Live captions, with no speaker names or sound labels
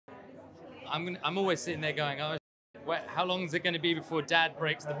I'm always sitting there going, oh, how long is it going to be before Dad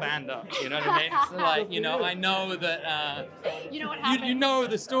breaks the band up? You know what I mean? So like, you know, I know that you know what happens. you know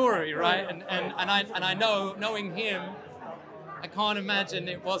the story, right? And I know, knowing him, I can't imagine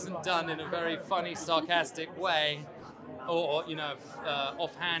it wasn't done in a very funny, sarcastic way, or you know,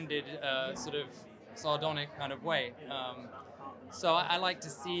 offhanded, sort of sardonic kind of way. So I like to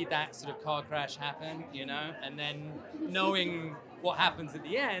see that sort of car crash happen, you know, and then knowing what happens at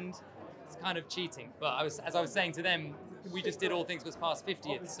the end, it's kind of cheating. But as I was saying to them, we just did All Things Must Pass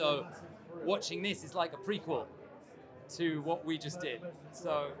 50th, so watching this is like a prequel to what we just did.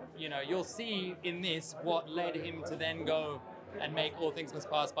 So, you know, you'll see in this what led him to then go and make All Things Must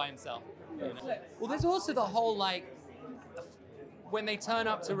Pass by himself. You know? Well, there's also the whole, like, when they turn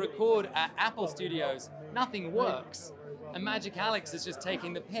up to record at Apple Studios, nothing works. And Magic Alex is just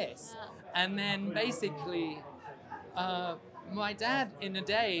taking the piss. And then basically, my dad in a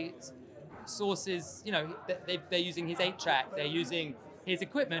day sources, you know, they're using his 8-track, they're using his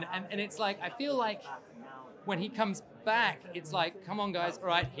equipment. And it's like, I feel like when he comes back, it's like, come on guys, all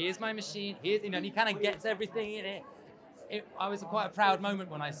right, here's my machine, here's, you know, and he kind of gets everything in it. I was quite a proud moment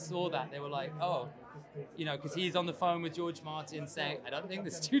when I saw that. They were like, oh, you know, because he's on the phone with George Martin saying, I don't think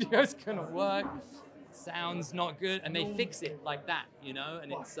the studio's gonna work. Sounds not good, and they fix it like that, you know,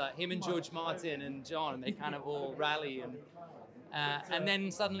 and it's him and George Martin and John, and they kind of all rally, and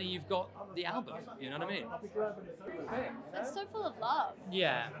then suddenly you've got the album, you know what I mean? That's so full of love.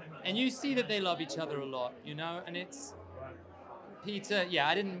 Yeah, and you see that they love each other a lot, you know, and it's Peter. Yeah,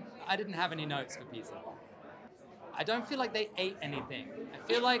 I didn't have any notes for Peter. I don't feel like they ate anything. I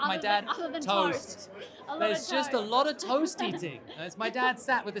feel like my dad toast. There's just a lot of toast eating. As my dad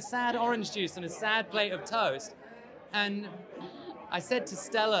sat with a sad orange juice and a sad plate of toast, and I said to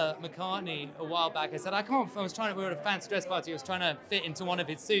Stella McCartney a while back, I said, we were at a fancy dress party, I was trying to fit into one of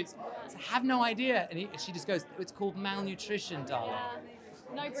his suits. I said, I have no idea. And she just goes, it's called malnutrition, darling.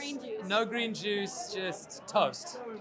 Yeah. No green juice. No green juice, just toast.